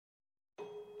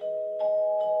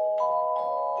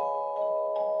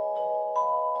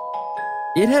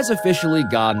it has officially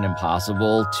gotten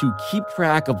impossible to keep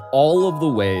track of all of the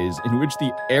ways in which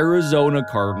the Arizona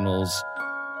Cardinals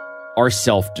are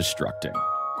self-destructing,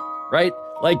 right?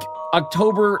 Like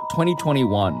October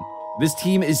 2021, this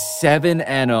team is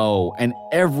 7-0 and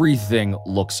everything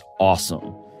looks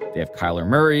awesome. They have Kyler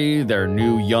Murray, their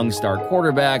new young star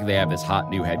quarterback. They have this hot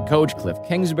new head coach, Cliff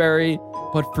Kingsbury.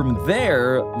 But from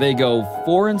there, they go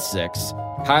 4-6.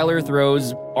 Kyler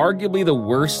throws arguably the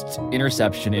worst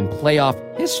interception in playoff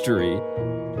history.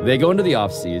 They go into the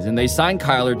offseason. They sign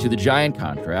Kyler to the giant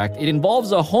contract. It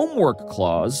involves a homework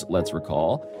clause, let's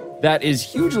recall, that is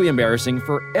hugely embarrassing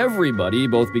for everybody,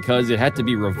 both because it had to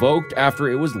be revoked after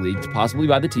it was leaked, possibly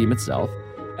by the team itself,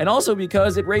 and also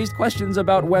because it raised questions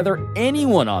about whether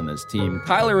anyone on this team,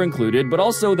 Kyler included, but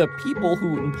also the people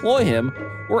who employ him,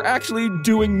 were actually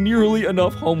doing nearly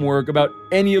enough homework about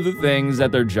any of the things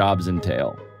that their jobs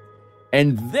entail.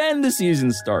 And then the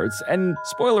season starts, and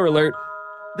spoiler alert,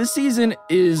 the season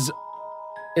is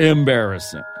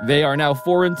embarrassing. They are now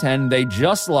 4-10. They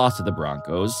just lost to the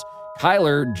Broncos.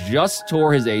 Kyler just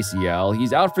tore his ACL.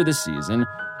 He's out for the season.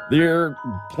 They're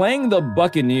playing the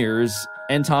Buccaneers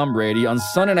and Tom Brady on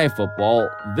Sunday Night Football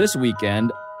this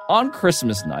weekend on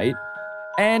Christmas night.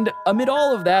 And amid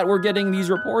all of that, we're getting these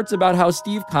reports about how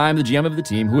Steve Keim, the GM of the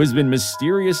team, who has been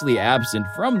mysteriously absent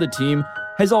from the team,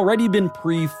 has already been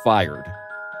pre-fired.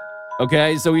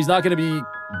 Okay, so he's not going to be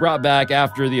brought back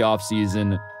after the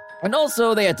offseason. And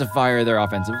also, they had to fire their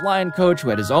offensive line coach, who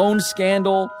had his own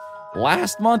scandal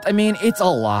last month. I mean, it's a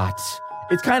lot.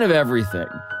 It's kind of everything.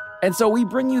 And so we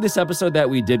bring you this episode that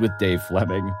we did with Dave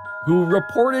Fleming, who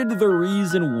reported the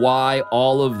reason why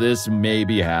all of this may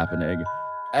be happening.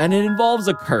 And it involves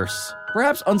a curse,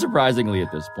 perhaps unsurprisingly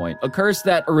at this point, a curse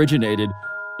that originated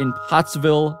in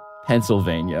Pottsville,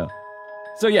 Pennsylvania.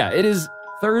 So yeah, it is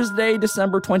Thursday,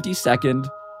 December 22nd,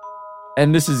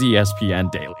 and this is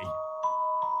ESPN Daily.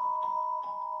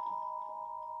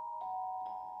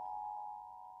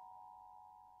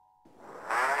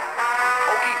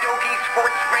 Okie dokie,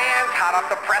 sports fans, hot off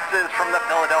the presses from the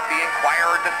Philadelphia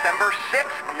Inquirer, December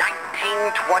 6th,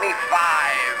 1925.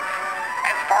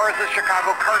 As far as the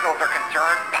Chicago Cardinals are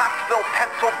concerned, Pottsville,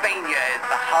 Pennsylvania is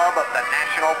the hub of the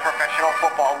National Professional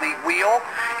Football League wheel,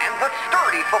 and the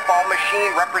sturdy football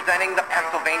machine representing the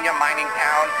Pennsylvania mining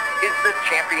town is the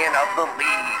champion of the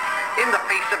league. In the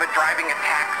face of a driving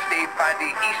attack staged by the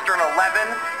Eastern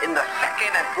 11 in the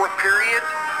second and fourth periods,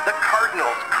 the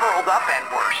Cardinals curled up and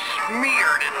were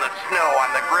smeared in the snow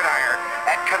on the gridiron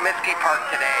at Comiskey Park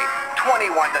today,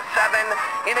 21-7,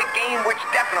 in a game which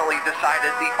definitely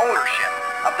decided the ownership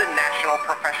of the national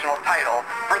professional title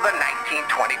for the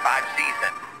 1925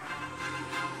 season.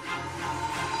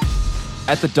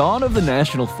 At the dawn of the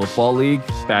National Football League,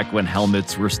 back when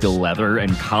helmets were still leather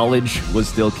and college was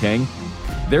still king,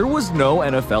 there was no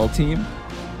NFL team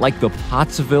like the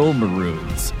Pottsville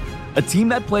Maroons, a team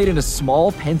that played in a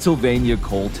small Pennsylvania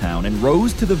coal town and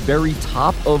rose to the very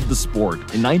top of the sport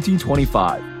in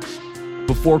 1925,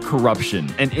 before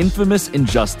corruption and infamous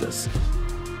injustice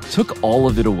took all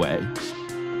of it away.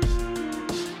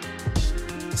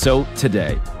 So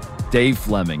today, Dave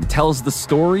Fleming tells the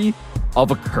story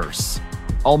of a curse,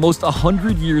 almost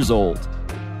 100 years old,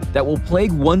 that will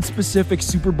plague one specific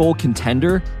Super Bowl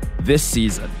contender this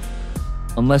season,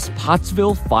 unless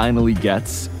Pottsville finally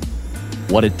gets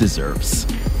what it deserves.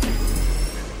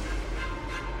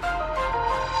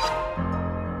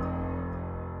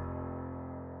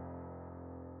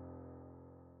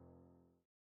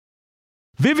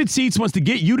 Vivid Seats wants to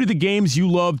get you to the games you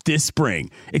love this spring.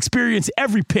 Experience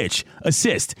every pitch,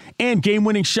 assist, and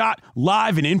game-winning shot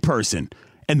live and in person.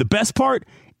 And the best part?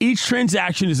 Each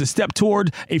transaction is a step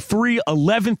toward a free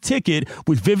 11th ticket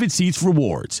with Vivid Seats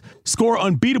rewards. Score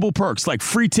unbeatable perks like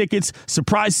free tickets,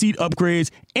 surprise seat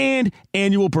upgrades, and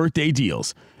annual birthday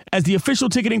deals. As the official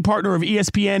ticketing partner of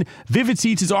ESPN, Vivid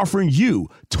Seats is offering you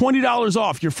 $20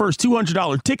 off your first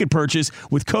 $200 ticket purchase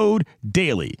with code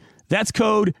DAILY. That's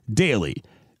code DAILY.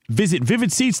 Visit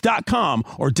vividseats.com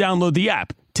or download the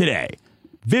app today.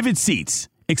 Vivid Seats.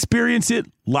 Experience it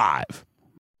live.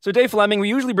 So Dave Fleming, we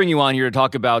usually bring you on here to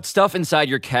talk about stuff inside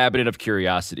your cabinet of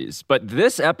curiosities, but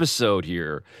this episode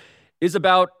here is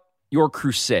about your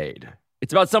crusade.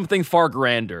 It's about something far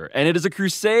grander, and it is a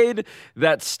crusade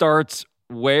that starts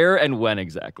where and when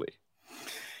exactly?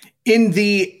 In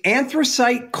the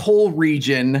anthracite coal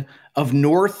region of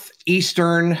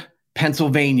northeastern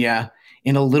Pennsylvania,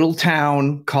 in a little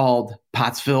town called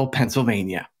Pottsville,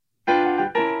 Pennsylvania.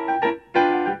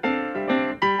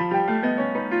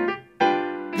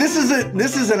 This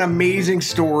this is an amazing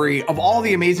story. Of all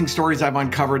the amazing stories I've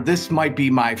uncovered, this might be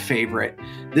my favorite.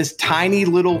 This tiny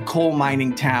little coal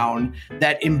mining town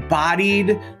that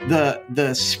embodied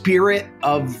the spirit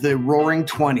of the Roaring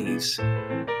 '20s.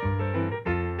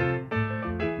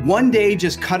 One day,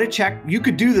 just cut a check. You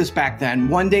could do this back then.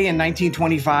 One day in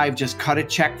 1925, just cut a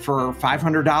check for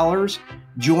 $500,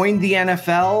 joined the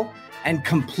NFL, and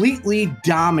completely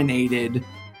dominated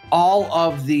all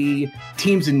of the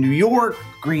teams in New York,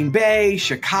 Green Bay,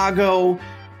 Chicago.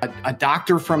 A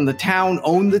doctor from the town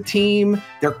owned the team.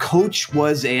 Their coach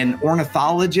was an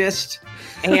ornithologist.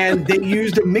 And they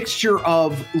used a mixture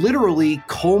of literally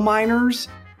coal miners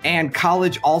and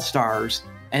college all-stars.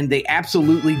 And they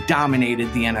absolutely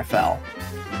dominated the NFL.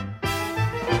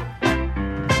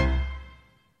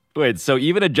 Wait, so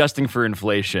even adjusting for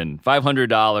inflation,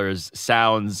 $500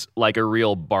 sounds like a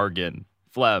real bargain.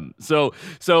 Flem. So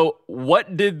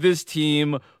what did this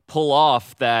team pull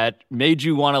off that made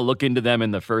you want to look into them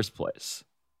in the first place?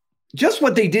 Just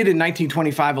what they did in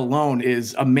 1925 alone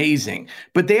is amazing.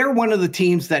 But they are one of the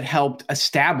teams that helped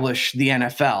establish the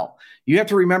NFL. You have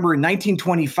to remember in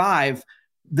 1925,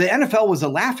 the NFL was a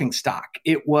laughingstock.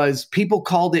 People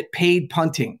called it paid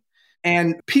punting.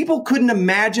 And people couldn't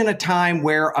imagine a time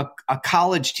where a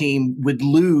college team would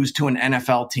lose to an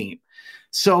NFL team.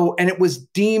 So, and it was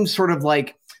deemed sort of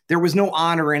like there was no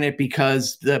honor in it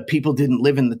because the people didn't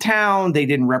live in the town. They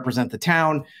didn't represent the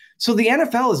town. So the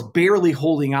NFL is barely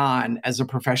holding on as a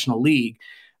professional league.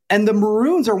 And the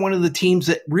Maroons are one of the teams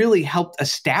that really helped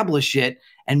establish it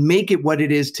and make it what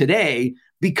it is today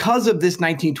because of this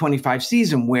 1925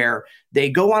 season where they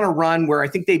go on a run where I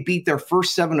think they beat their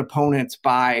first 7 opponents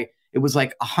by, it was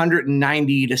like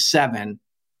 190-7.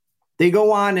 They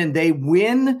go on and they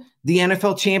win the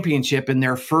NFL championship in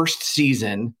their first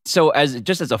season. So as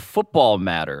a football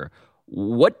matter,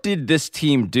 what did this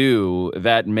team do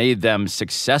that made them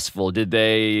successful? Did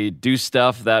they do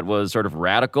stuff that was sort of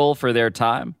radical for their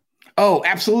time? Oh,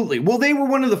 absolutely. Well, they were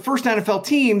one of the first NFL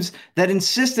teams that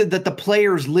insisted that the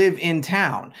players live in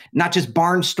town, not just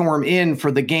barnstorm in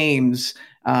for the games.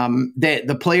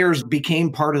 The players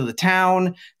became part of the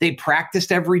town. They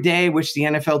practiced every day, which the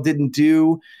NFL didn't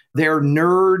do. Their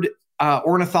nerd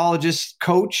ornithologist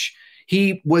coach,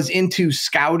 he was into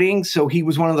scouting. So he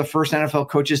was one of the first NFL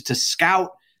coaches to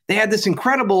scout. They had this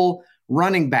incredible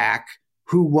running back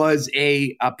who was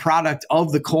a product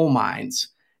of the coal mines,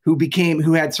 who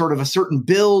had sort of a certain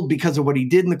build because of what he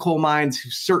did in the coal mines,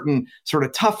 certain sort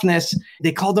of toughness.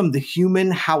 They called him the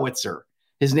human howitzer.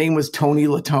 His name was Tony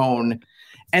Latone.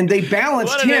 And they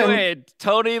balanced him. Wait,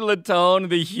 Tony Latone,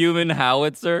 the human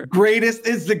howitzer?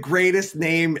 Is the greatest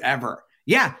name ever.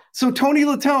 Yeah. So Tony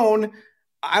Latone,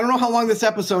 I don't know how long this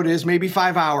episode is, maybe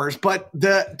 5 hours, but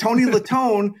Tony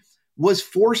Latone was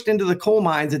forced into the coal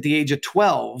mines at the age of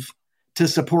 12 to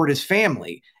support his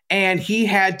family. And he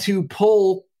had to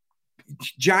pull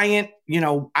giant,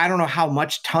 I don't know how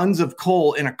much tons of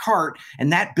coal in a cart,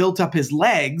 and that built up his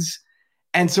legs.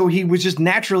 And so he was just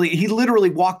he literally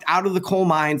walked out of the coal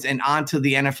mines and onto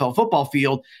the NFL football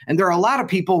field. And there are a lot of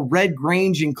people, Red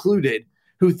Grange included,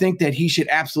 who think that he should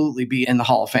absolutely be in the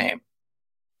Hall of Fame.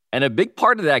 And a big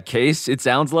part of that case, it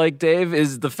sounds like, Dave,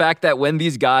 is the fact that when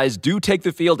these guys do take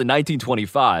the field in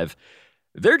 1925,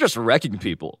 they're just wrecking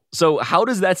people. So how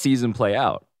does that season play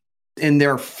out? In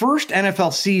their first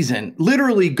NFL season,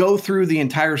 literally go through the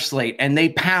entire slate, and they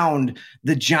pound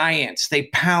the Giants. They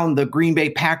pound the Green Bay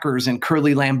Packers and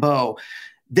Curly Lambeau.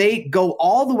 They go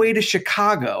all the way to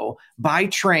Chicago by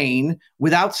train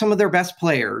without some of their best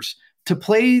players to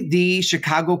play the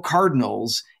Chicago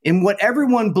Cardinals in what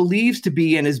everyone believes to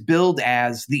be and is billed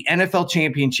as the NFL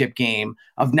championship game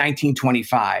of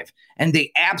 1925. And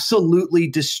they absolutely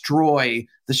destroy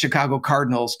the Chicago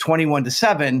Cardinals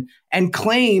 21-7 and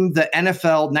claim the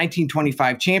NFL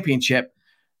 1925 championship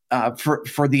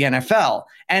for the NFL.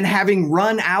 And having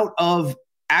run out of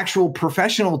actual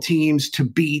professional teams to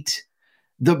beat,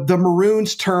 the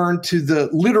Maroons turned to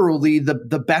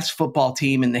the best football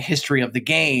team in the history of the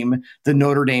game, the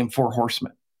Notre Dame Four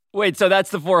Horsemen. Wait, so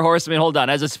that's the Four Horsemen. Hold on.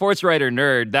 As a sports writer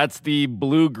nerd, that's the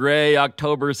blue-gray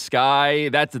October sky.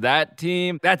 That's that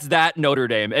team. That's that Notre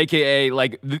Dame, a.k.a.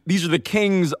 These are the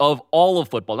kings of all of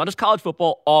football, not just college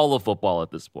football, all of football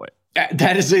at this point.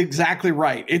 That is exactly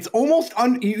right. It's almost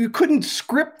you couldn't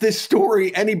script this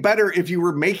story any better if you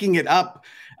were making it up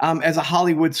as a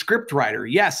Hollywood script writer.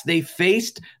 Yes, they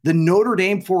faced the Notre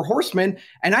Dame Four Horsemen,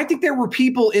 and I think there were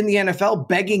people in the NFL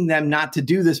begging them not to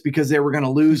do this because they were going to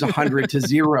lose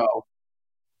 100-0.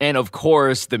 And of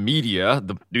course, the media,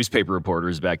 the newspaper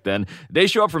reporters back then, they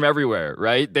show up from everywhere,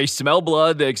 right? They smell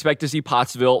blood. They expect to see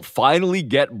Pottsville finally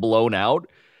get blown out.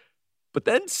 But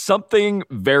then something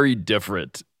very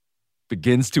different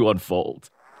begins to unfold.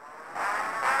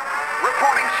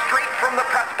 Reporting straight from the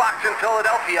press box in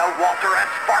Philadelphia, Walter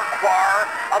S. Farquhar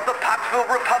of the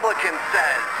Pottsville Republican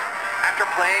says, after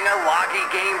playing a loggy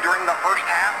game during the first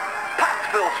half,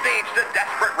 Pottsville staged a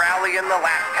desperate rally in the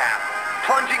last half,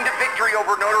 plunging to victory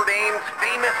over Notre Dame's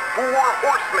famous Four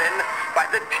Horsemen by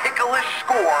the ticklish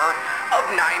score of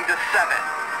 9-7.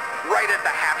 Right at the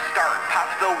half start,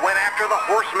 Pottsville went after the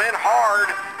Horsemen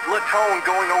hard, Latone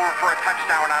going over for a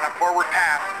touchdown on a forward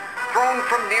pass, thrown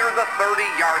from near the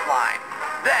 30-yard line.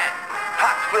 Then,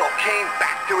 Pottsville came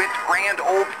back to its grand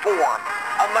old form,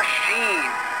 a machine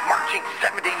marching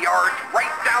 70 yards right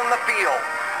down the field,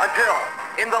 until,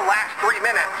 in the last 3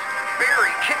 minutes,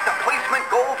 Berry kicked a placement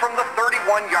goal from the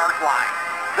 31-yard line.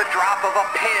 The drop of a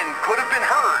pin could have been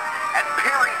heard as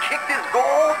Perry kicked his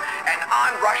goal, and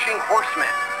on-rushing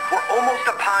Horsemen were almost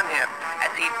upon him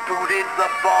as he booted the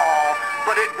ball,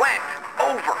 but it went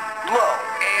over, low,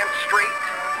 and straight.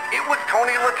 It was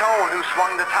Tony Latone who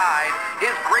swung the tide,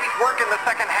 his great work in the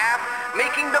second half,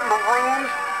 making the Maroons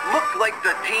look like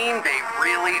the team they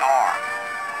really are.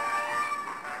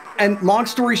 And long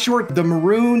story short, the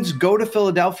Maroons go to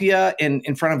Philadelphia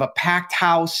in front of a packed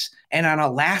house, and on a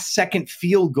last-second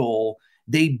field goal,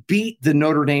 they beat the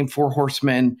Notre Dame Four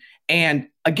Horsemen and,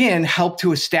 again, help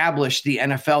to establish the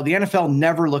NFL. The NFL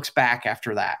never looks back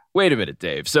after that. Wait a minute,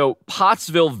 Dave. So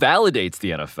Pottsville validates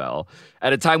the NFL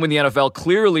at a time when the NFL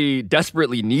clearly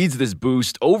desperately needs this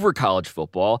boost over college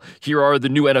football. Here are the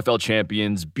new NFL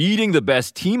champions beating the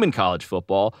best team in college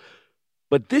football.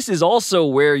 But this is also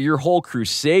where your whole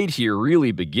crusade here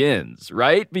really begins,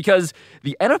 right? Because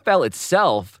the NFL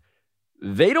itself,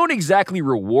 they don't exactly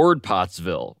reward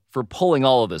Pottsville for pulling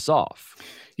all of this off.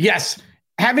 Yes.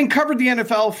 Having covered the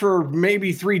NFL for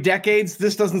maybe 3 decades,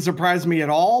 this doesn't surprise me at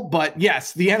all. But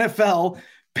yes, the NFL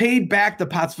paid back the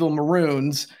Pottsville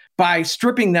Maroons by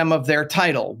stripping them of their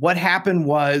title. What happened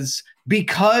was,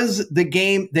 because the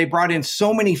game, they brought in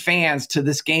so many fans to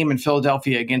this game in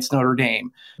Philadelphia against Notre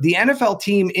Dame. The NFL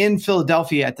team in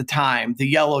Philadelphia at the time, the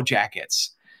Yellow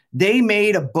Jackets, they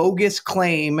made a bogus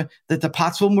claim that the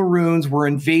Pottsville Maroons were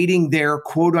invading their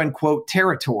quote-unquote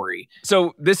territory.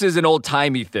 So this is an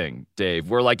old-timey thing, Dave,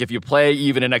 where like if you play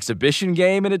even an exhibition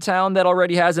game in a town that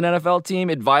already has an NFL team,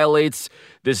 it violates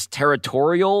this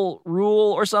territorial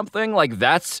rule or something? Like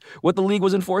that's what the league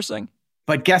was enforcing?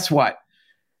 But guess what?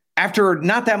 After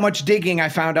not that much digging, I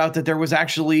found out that there was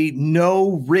actually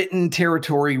no written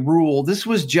territory rule. This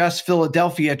was just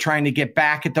Philadelphia trying to get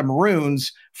back at the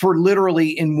Maroons for literally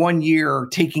in 1 year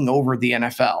taking over the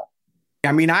NFL.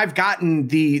 I mean, I've gotten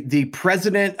the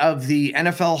president of the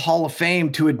NFL Hall of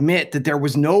Fame to admit that there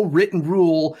was no written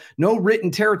rule, no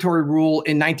written territory rule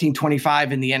in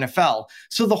 1925 in the NFL.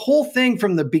 So the whole thing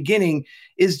from the beginning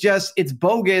is just, it's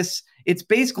bogus. It's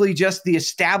basically just the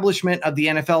establishment of the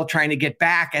NFL trying to get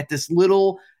back at this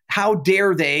little, how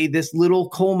dare they, this little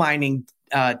coal mining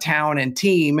town and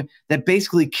team that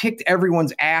basically kicked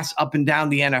everyone's ass up and down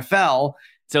the NFL.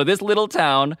 So this little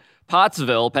town,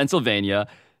 Pottsville, Pennsylvania,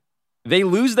 they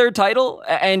lose their title,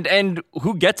 and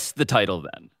who gets the title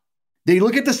then? They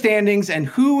look at the standings, and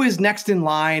who is next in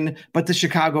line but the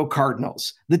Chicago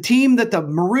Cardinals, the team that the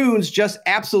Maroons just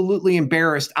absolutely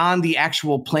embarrassed on the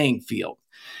actual playing field.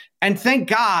 And thank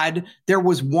God there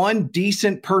was one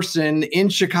decent person in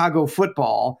Chicago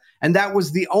football, and that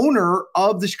was the owner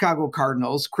of the Chicago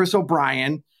Cardinals, Chris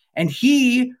O'Brien. And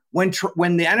he, when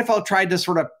the NFL tried to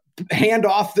sort of hand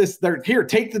off this, here,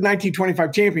 take the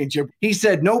 1925 championship, he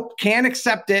said, nope, can't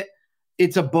accept it.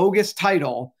 It's a bogus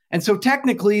title. And so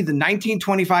technically the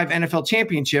 1925 NFL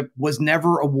championship was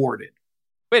never awarded.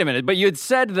 Wait a minute, but you had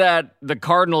said that the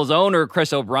Cardinals owner,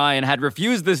 Chris O'Brien, had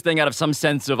refused this thing out of some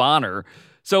sense of honor.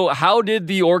 So how did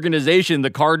the organization,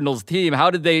 the Cardinals team, how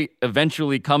did they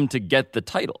eventually come to get the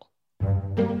title?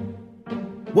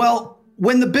 Well,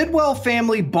 when the Bidwell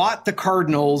family bought the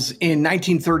Cardinals in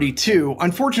 1932,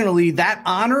 unfortunately, that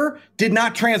honor did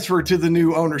not transfer to the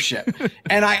new ownership.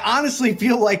 And I honestly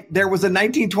feel like there was a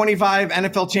 1925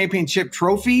 NFL championship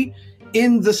trophy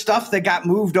in the stuff that got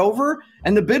moved over.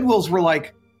 And the Bidwells were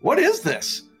like, what is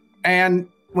this? And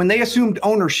when they assumed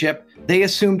ownership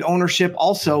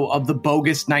also of the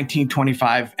bogus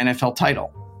 1925 NFL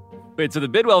title. Wait, so the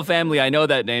Bidwell family, I know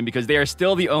that name because they are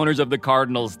still the owners of the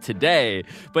Cardinals today.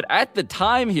 But at the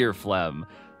time here, Flem,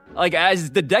 like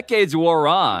as the decades wore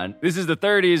on, this is the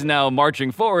 30s now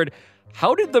marching forward,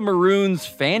 how did the Maroons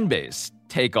fan base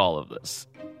take all of this?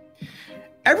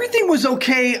 Everything was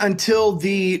okay until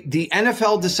the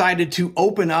NFL decided to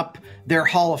open up their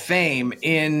Hall of Fame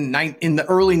in the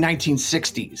early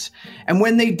 1960s. And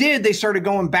when they did, they started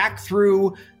going back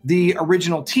through the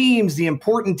original teams, the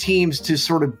important teams, to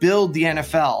sort of build the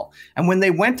NFL. And when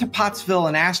they went to Pottsville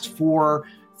and asked for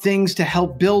things to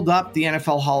help build up the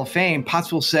NFL Hall of Fame,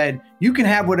 Pottsville said, "You can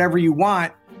have whatever you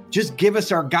want. Just give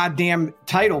us our goddamn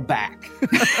title back."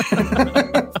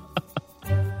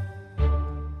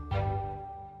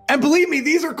 And believe me,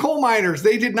 these are coal miners.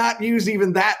 They did not use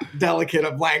even that delicate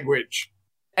of language.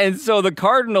 And so the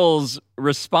Cardinals'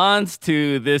 response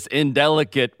to this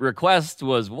indelicate request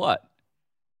was what?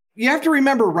 You have to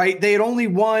remember, right? They had only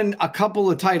won a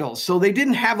couple of titles, so they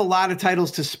didn't have a lot of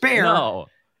titles to spare. No.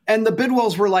 And the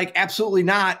Bidwells were like, absolutely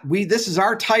not. This is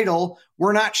our title.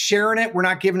 We're not sharing it. We're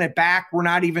not giving it back. We're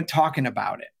not even talking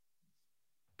about it.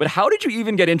 But how did you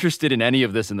even get interested in any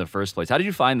of this in the first place? How did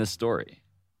you find this story?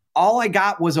 All I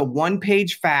got was a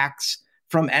one-page fax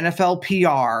from NFL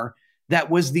PR that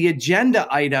was the agenda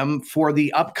item for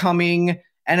the upcoming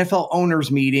NFL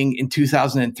owners meeting in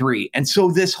 2003. And so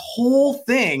this whole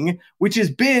thing, which has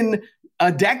been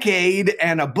a decade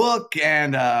and a book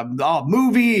and a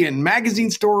movie and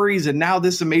magazine stories and now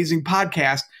this amazing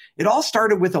podcast, it all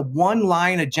started with a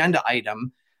one-line agenda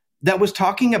item that was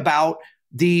talking about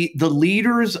the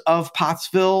leaders of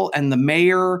Pottsville and the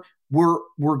mayor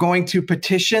were going to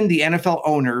petition the NFL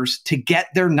owners to get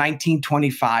their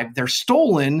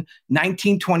stolen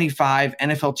 1925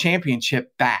 NFL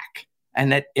championship back.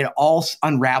 And that it all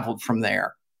unraveled from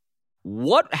there.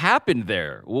 What happened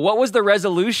there? What was the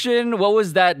resolution? What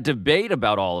was that debate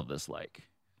about all of this like?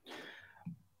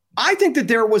 I think that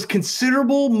there was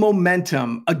considerable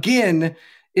momentum. Again,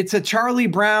 it's a Charlie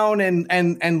Brown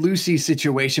and Lucy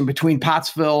situation between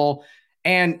Pottsville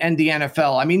and the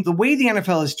NFL. I mean, the way the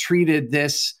NFL has treated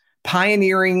this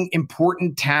pioneering,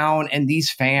 important town and these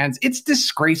fans, it's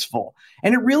disgraceful.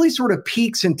 And it really sort of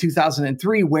peaks in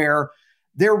 2003, where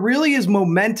there really is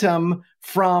momentum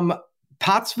from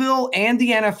Pottsville and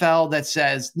the NFL that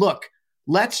says, look,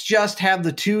 let's just have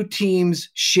the two teams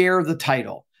share the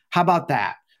title. How about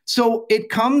that? So it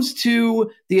comes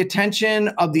to the attention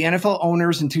of the NFL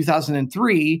owners in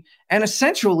 2003, and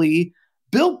essentially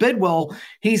Bill Bidwell,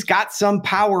 he's got some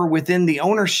power within the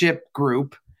ownership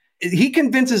group. He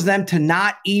convinces them to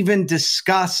not even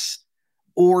discuss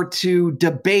or to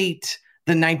debate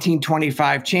the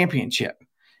 1925 championship.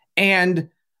 And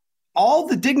all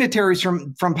the dignitaries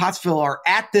from Pottsville are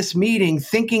at this meeting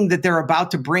thinking that they're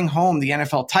about to bring home the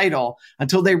NFL title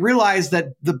until they realize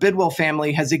that the Bidwell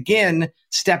family has again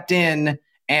stepped in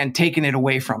and taken it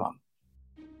away from them.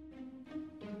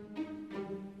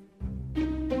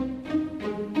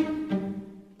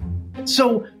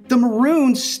 So the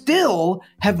Maroons still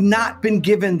have not been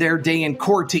given their day in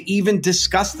court to even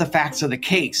discuss the facts of the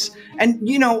case. And,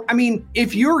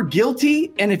 if you're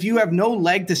guilty and if you have no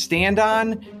leg to stand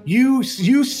on, you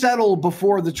settle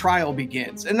before the trial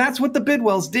begins. And that's what the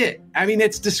Bidwells did. I mean,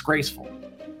 it's disgraceful.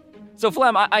 So,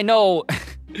 Flem, I know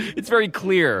it's very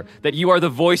clear that you are the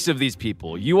voice of these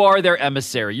people. You are their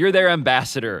emissary. You're their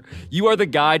ambassador. You are the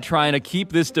guy trying to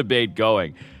keep this debate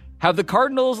going. Have the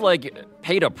Cardinals,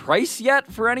 paid a price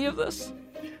yet for any of this?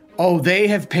 Oh, they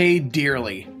have paid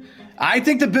dearly. I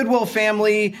think the Bidwell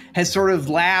family has sort of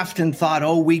laughed and thought,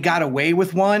 oh, we got away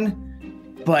with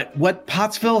one. But what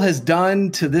Pottsville has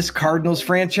done to this Cardinals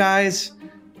franchise,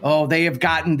 oh, they have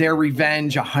gotten their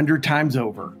revenge 100 times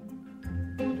over.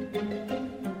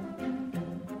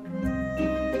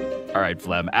 All right,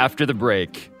 Flem, after the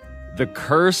break, the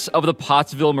curse of the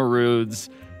Pottsville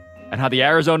Maroons and how the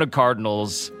Arizona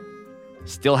Cardinals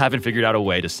still haven't figured out a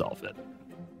way to solve it.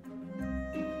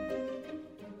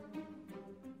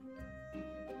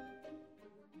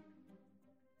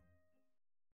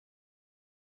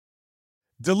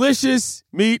 Delicious,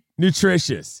 meat,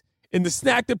 nutritious. In the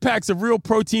snack that packs a real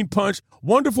protein punch,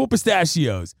 Wonderful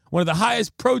Pistachios, one of the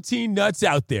highest protein nuts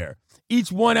out there.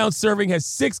 Each 1 ounce serving has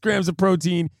 6 grams of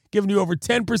protein, giving you over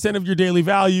 10% of your daily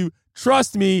value.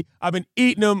 Trust me, I've been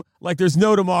eating them like there's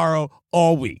no tomorrow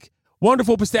all week.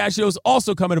 Wonderful Pistachios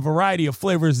also come in a variety of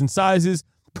flavors and sizes,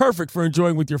 perfect for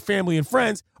enjoying with your family and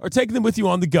friends or taking them with you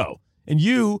on the go. And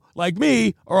you, like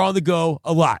me, are on the go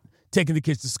a lot, taking the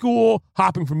kids to school,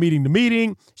 hopping from meeting to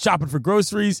meeting, shopping for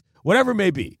groceries, whatever it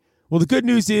may be. Well, the good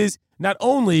news is not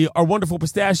only are Wonderful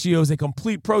Pistachios a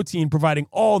complete protein providing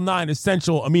all 9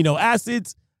 essential amino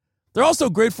acids, they're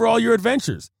also great for all your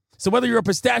adventures. So whether you're a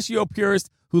pistachio purist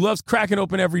who loves cracking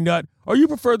open every nut or you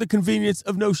prefer the convenience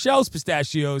of no-shells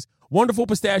pistachios, Wonderful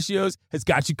Pistachios has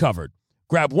got you covered.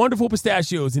 Grab Wonderful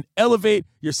Pistachios and elevate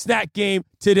your snack game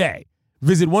today.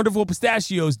 Visit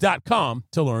WonderfulPistachios.com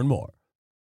to learn more.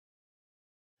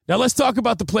 Now let's talk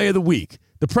about the play of the week.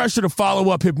 The pressure to follow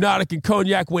up Hypnotic and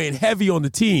Cognac weighing heavy on the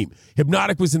team.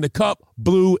 Hypnotic was in the cup,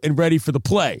 blue, and ready for the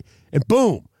play. And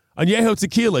boom, Añejo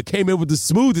Tequila came in with the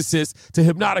smooth assist to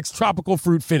Hypnotic's tropical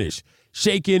fruit finish.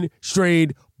 Shaken,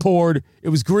 strained, poured. It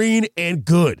was green and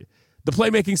good. The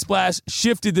playmaking splash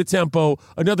shifted the tempo.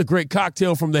 Another great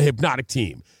cocktail from the Hypnotic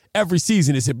team. Every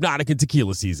season is Hypnotic and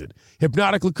Tequila season.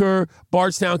 Hypnotic Liqueur,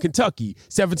 Bardstown, Kentucky,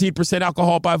 17%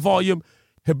 alcohol by volume.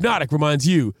 Hypnotic reminds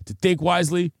you to think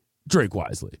wisely, drink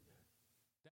wisely.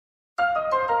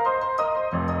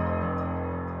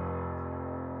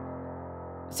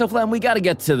 So, Flem, we got to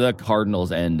get to the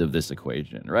Cardinals' end of this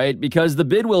equation, right? Because the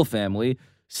Bidwill family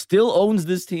still owns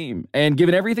this team. And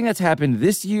given everything that's happened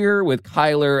this year with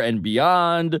Kyler and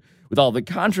beyond, with all the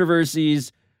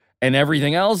controversies and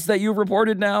everything else that you've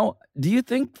reported now, do you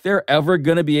think they're ever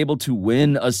going to be able to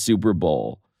win a Super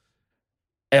Bowl?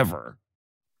 Ever?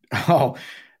 Oh,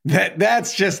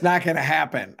 that's just not going to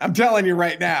happen. I'm telling you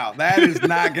right now, that is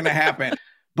not going to happen.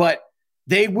 But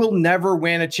they will never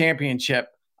win a championship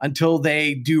until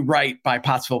they do right by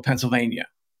Pottsville, Pennsylvania.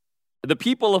 The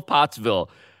people of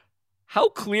Pottsville, how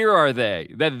clear are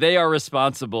they that they are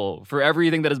responsible for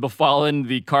everything that has befallen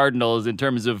the Cardinals in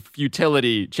terms of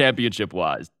futility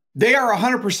championship-wise? They are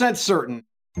 100% certain.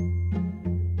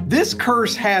 This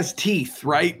curse has teeth,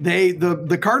 right?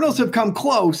 The Cardinals have come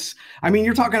close. I mean,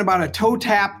 you're talking about a toe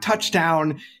tap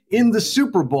touchdown in the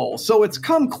Super Bowl. So it's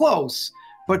come close.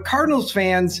 But Cardinals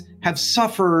fans have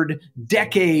suffered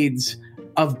decades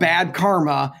of bad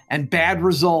karma and bad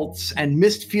results and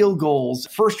missed field goals,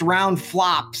 first round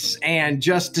flops, and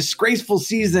just disgraceful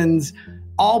seasons,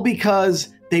 all because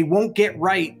they won't get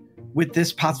right with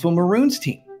this Pottsville Maroons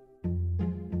team.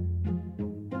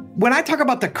 When I talk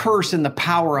about the curse and the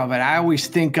power of it, I always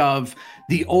think of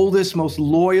the oldest, most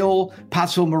loyal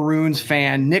Pottsville Maroons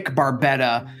fan, Nick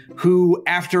Barbetta, who,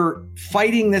 after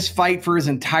fighting this fight for his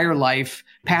entire life,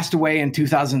 passed away in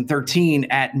 2013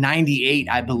 at 98,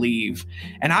 I believe.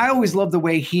 And I always loved the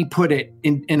way he put it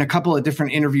in a couple of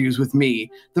different interviews with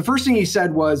me. The first thing he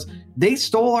said was, they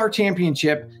stole our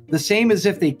championship the same as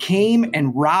if they came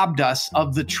and robbed us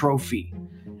of the trophy.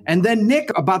 And then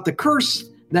Nick, about the curse,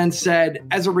 then said,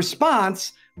 as a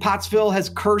response, Pottsville has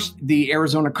cursed the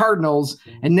Arizona Cardinals.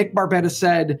 And Nick Barbetta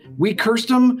said, we cursed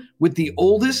them with the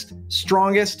oldest,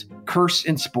 strongest curse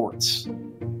in sports.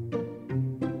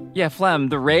 Yeah, Flem,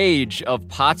 the rage of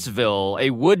Pottsville, a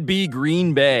would-be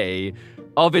Green Bay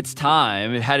of its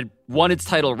time, it had won its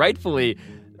title rightfully.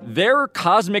 Their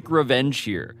cosmic revenge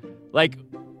here. Like,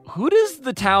 who does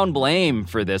the town blame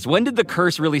for this? When did the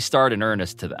curse really start in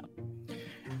earnest to them?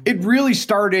 It really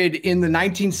started in the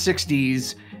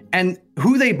 1960s, and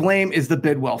who they blame is the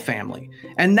Bidwell family.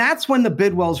 And that's when the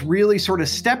Bidwells really sort of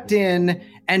stepped in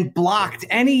and blocked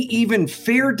any even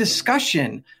fair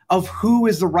discussion of who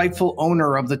is the rightful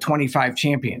owner of the 25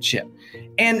 championship.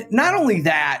 And not only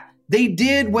that, they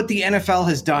did what the NFL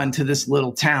has done to this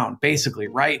little town, basically,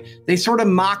 right? They sort of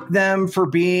mocked them for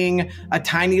being a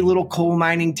tiny little coal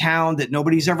mining town that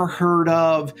nobody's ever heard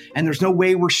of. And there's no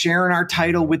way we're sharing our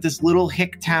title with this little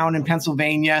hick town in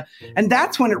Pennsylvania. And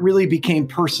that's when it really became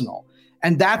personal.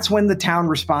 And that's when the town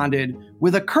responded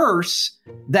with a curse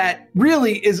that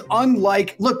really is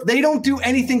unlike, look, they don't do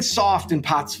anything soft in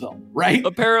Pottsville, right?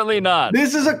 Apparently not.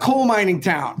 This is a coal mining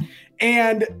town.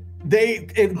 And they,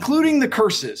 including the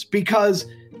curses, because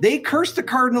they cursed the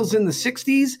Cardinals in the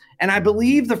 60s, and I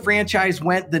believe the franchise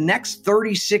went the next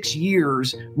 36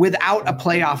 years without a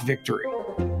playoff victory.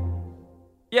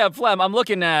 Yeah, Flem, I'm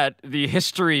looking at the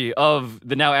history of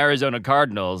the now Arizona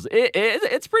Cardinals.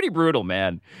 It's pretty brutal,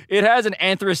 man. It has an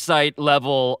anthracite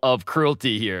level of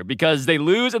cruelty here because they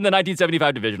lose in the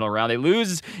 1975 divisional round. They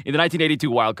lose in the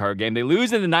 1982 wildcard game. They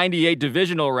lose in the 98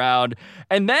 divisional round.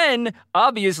 And then,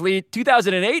 obviously,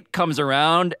 2008 comes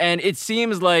around, and it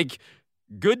seems like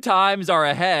good times are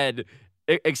ahead,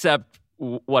 except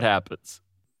what happens?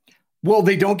 Well,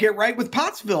 they don't get right with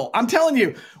Pottsville. I'm telling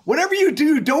you, whatever you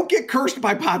do, don't get cursed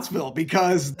by Pottsville,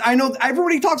 because I know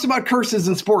everybody talks about curses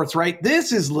in sports, right?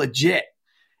 This is legit.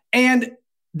 And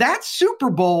that Super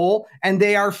Bowl, and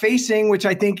they are facing, which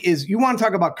I think is, you want to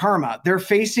talk about karma, they're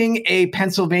facing a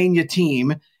Pennsylvania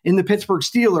team in the Pittsburgh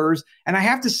Steelers. And I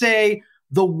have to say,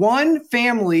 the one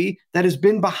family that has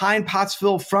been behind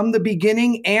Pottsville from the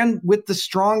beginning and with the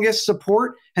strongest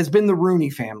support has been the Rooney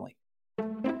family.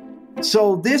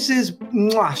 So this is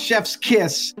chef's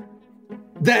kiss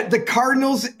that the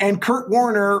Cardinals and Kurt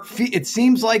Warner, it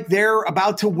seems like they're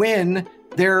about to win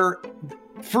their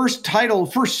first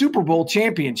Super Bowl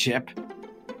championship.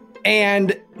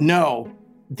 And no,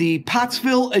 the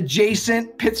Pottsville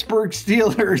adjacent Pittsburgh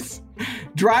Steelers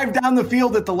drive down the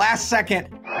field at the last second.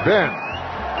 Ben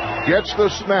gets the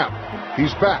snap.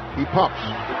 He's back. He pumps.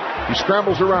 He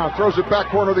scrambles around, throws it back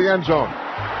corner of the end zone.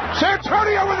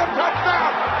 Santonio with a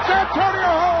touchdown. Santonio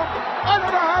home. I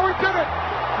don't know how he did it.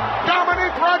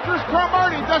 Dominique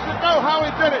Rodgers-Cromartie doesn't know how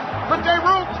he did it, but they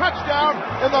ruled touchdown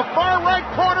in the far right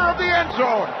corner of the end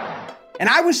zone. And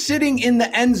I was sitting in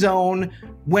the end zone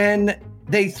when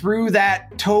they threw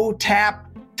that toe tap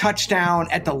touchdown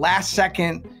at the last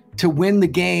second to win the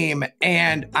game,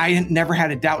 and I never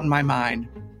had a doubt in my mind.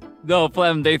 No,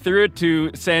 Flem, they threw it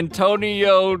to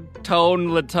Santonio Tone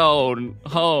Latone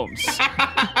Holmes.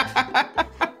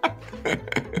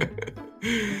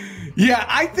 Yeah,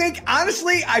 I think,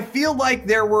 honestly, I feel like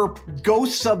there were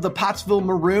ghosts of the Pottsville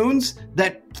Maroons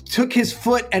that took his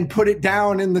foot and put it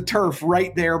down in the turf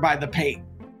right there by the paint.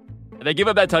 They give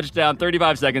up that touchdown,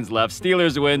 35 seconds left.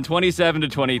 Steelers win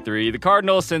 27-23. The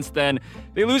Cardinals, since then,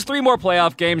 they lose 3 more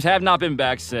playoff games, have not been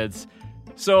back since.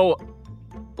 So,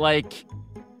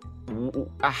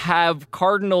 have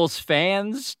Cardinals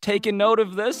fans taken note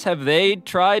of this? Have they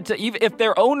tried to, even if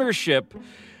their ownership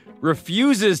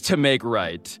refuses to make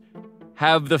right,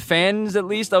 have the fans, at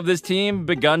least, of this team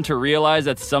begun to realize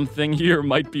that something here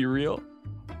might be real?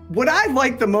 What I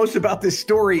like the most about this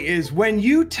story is when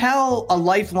you tell a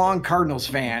lifelong Cardinals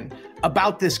fan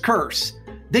about this curse,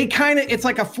 they it's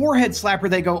like a forehead slapper.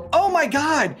 They go, oh my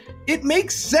God, it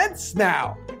makes sense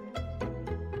now.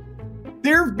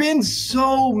 There have been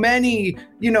so many,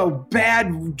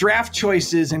 bad draft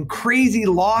choices and crazy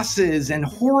losses and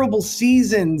horrible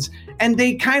seasons. And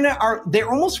they're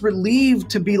almost relieved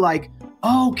to be like,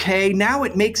 okay, now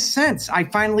it makes sense. I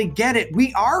finally get it.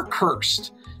 We are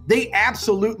cursed.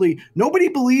 Nobody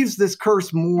believes this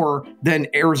curse more than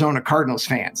Arizona Cardinals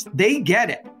fans. They get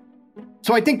it.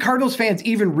 So I think Cardinals fans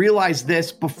even realized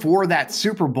this before that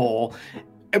Super Bowl.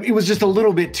 It was just a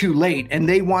little bit too late, and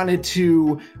they wanted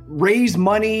to raise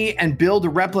money and build a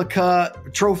replica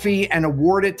trophy and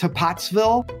award it to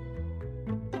Pottsville.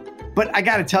 But I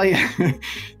got to tell you,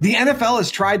 the NFL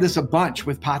has tried this a bunch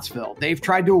with Pottsville. They've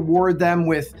tried to award them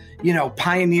with,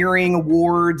 pioneering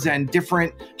awards and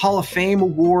different Hall of Fame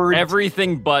awards.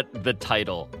 Everything but the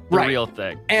title, the real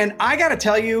thing. And I got to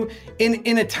tell you,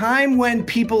 in a time when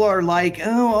people are like,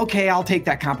 oh, okay, I'll take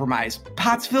that compromise.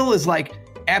 Pottsville is like,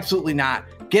 absolutely not.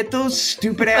 Get those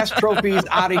stupid ass trophies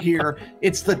out of here.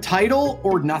 It's the title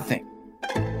or nothing.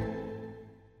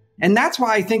 And that's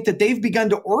why I think that they've begun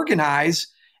to organize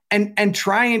and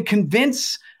try and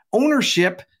convince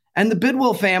ownership and the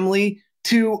Bidwell family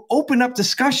to open up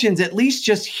discussions, at least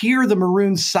just hear the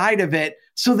Maroons side of it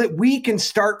so that we can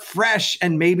start fresh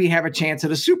and maybe have a chance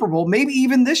at a Super Bowl, maybe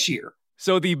even this year.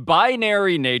 So the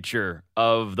binary nature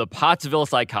of the Pottsville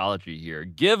psychology here,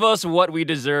 give us what we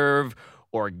deserve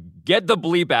or get the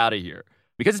bleep out of here.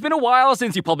 Because it's been a while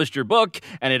since you published your book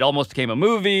and it almost became a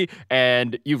movie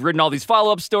and you've written all these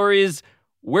follow-up stories.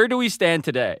 Where do we stand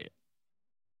today?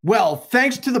 Well,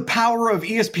 thanks to the power of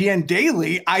ESPN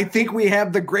Daily, I think we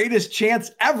have the greatest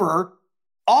chance ever.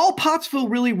 All Pottsville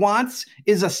really wants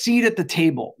is a seat at the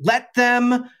table. Let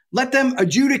them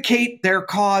adjudicate their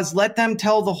cause. Let them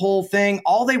tell the whole thing.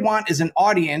 All they want is an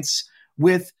audience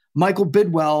with Michael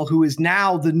Bidwell, who is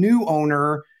now the new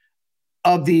owner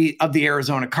of the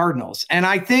Arizona Cardinals. And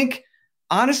I think,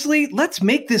 honestly, let's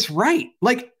make this right.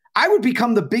 I would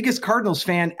become the biggest Cardinals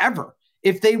fan ever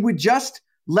if they would just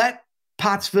let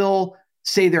Pottsville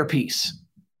say their piece.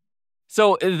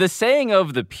 So the saying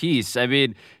of the piece, I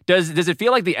mean, does it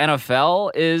feel like the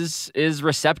NFL is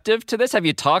receptive to this? Have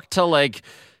you talked to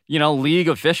league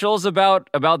officials about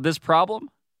this problem?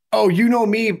 Oh, you know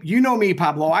me,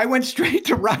 Pablo. I went straight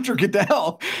to Roger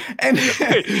Goodell. And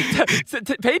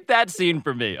paint that scene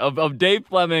for me of Dave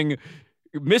Fleming.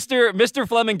 Mr.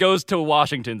 Fleming goes to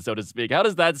Washington, so to speak. How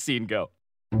does that scene go?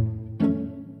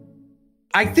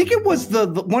 I think it was the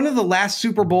one of the last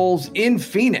Super Bowls in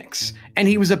Phoenix, and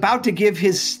he was about to give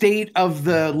his State of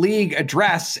the League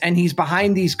address, and he's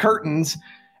behind these curtains.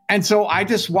 And so I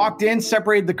just walked in,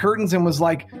 separated the curtains, and was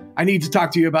like, I need to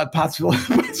talk to you about Pottsville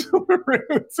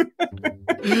Maroons.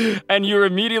 And you were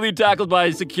immediately tackled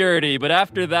by security. But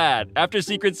after that, after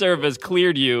Secret Service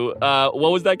cleared you,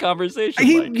 what was that conversation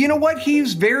like? You know what?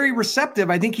 He's very receptive.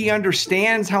 I think he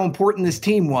understands how important this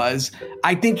team was.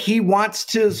 I think he wants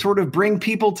to sort of bring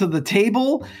people to the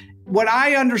table. What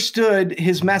I understood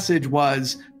his message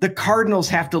was the Cardinals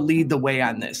have to lead the way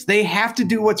on this. They have to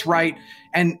do what's right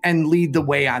and lead the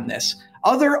way on this.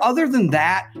 Other than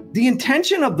that, the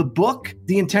intention of the book,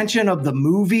 the intention of the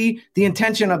movie, the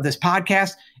intention of this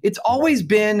podcast, it's always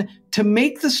been to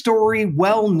make the story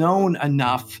well known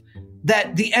enough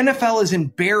that the NFL is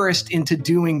embarrassed into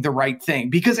doing the right thing.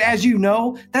 Because as you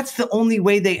know, that's the only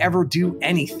way they ever do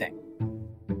anything.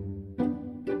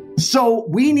 So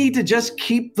we need to just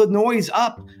keep the noise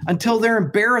up until they're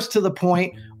embarrassed to the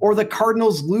point, or the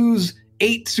Cardinals lose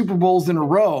 8 Super Bowls in a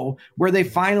row, where they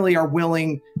finally are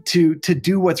willing to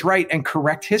do what's right and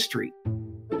correct history.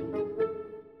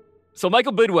 So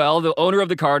Michael Bidwell, the owner of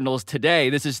the Cardinals today,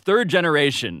 this is third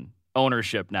generation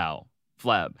ownership now,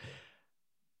 Fleb.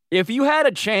 If you had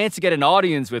a chance to get an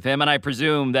audience with him, and I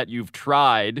presume that you've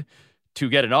tried to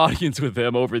get an audience with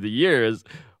him over the years,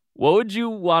 what would you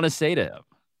want to say to him?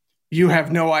 You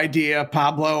have no idea,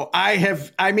 Pablo. I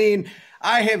have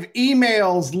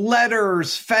emails,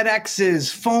 letters,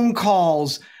 FedExes, phone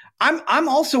calls. I'm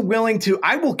also willing to,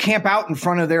 I will camp out in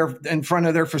front of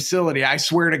their facility. I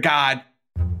swear to God.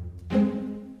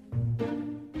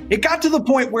 It got to the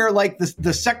point where like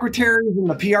the secretaries and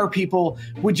the PR people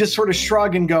would just sort of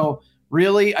shrug and go,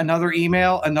 really? Another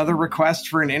email, another request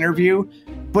for an interview?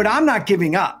 But I'm not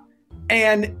giving up.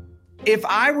 And if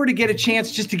I were to get a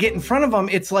chance just to get in front of them,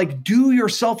 it's like, do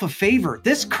yourself a favor.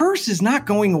 This curse is not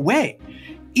going away.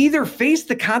 Either face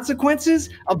the consequences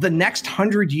of the next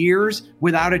 100 years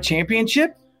without a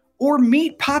championship, or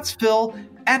meet Pottsville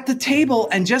at the table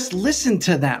and just listen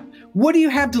to them. What do you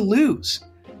have to lose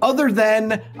other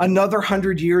than another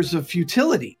 100 years of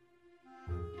futility?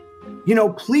 You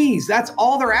know, please, that's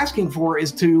all they're asking for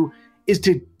is to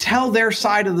tell their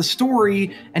side of the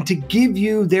story and to give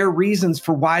you their reasons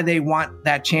for why they want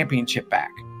that championship back.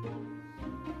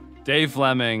 Dave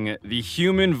Fleming, the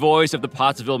human voice of the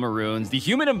Pottsville Maroons, the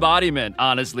human embodiment,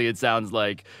 honestly, it sounds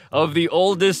like, of the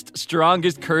oldest,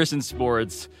 strongest curse in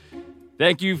sports.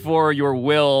 Thank you for your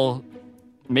will,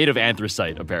 made of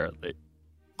anthracite, apparently.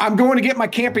 I'm going to get my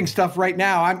camping stuff right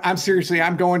now. I'm seriously,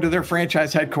 I'm going to their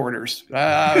franchise headquarters.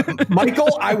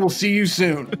 Michael, I will see you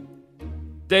soon.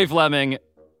 Dave Fleming,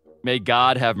 may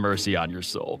God have mercy on your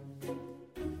soul.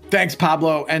 Thanks,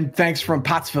 Pablo, and thanks from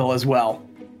Pottsville as well.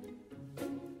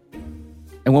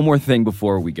 And one more thing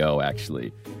before we go,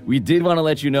 actually. We did want to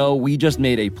let you know we just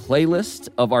made a playlist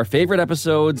of our favorite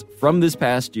episodes from this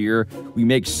past year. We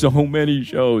make so many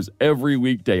shows every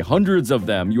weekday, hundreds of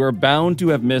them. You are bound to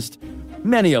have missed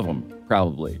many of them,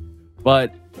 probably.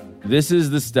 But this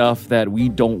is the stuff that we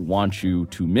don't want you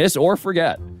to miss or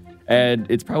forget. And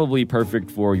it's probably perfect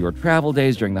for your travel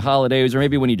days during the holidays, or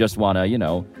maybe when you just want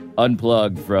to,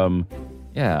 unplug from,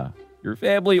 your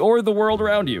family or the world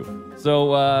around you.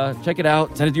 So check it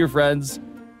out. Send it to your friends.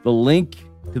 The link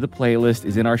to the playlist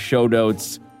is in our show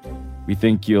notes. We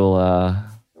think you'll,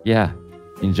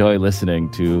 enjoy listening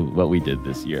to what we did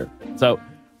this year. So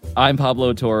I'm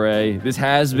Pablo Torre. This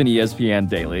has been ESPN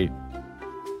Daily.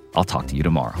 I'll talk to you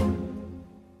tomorrow.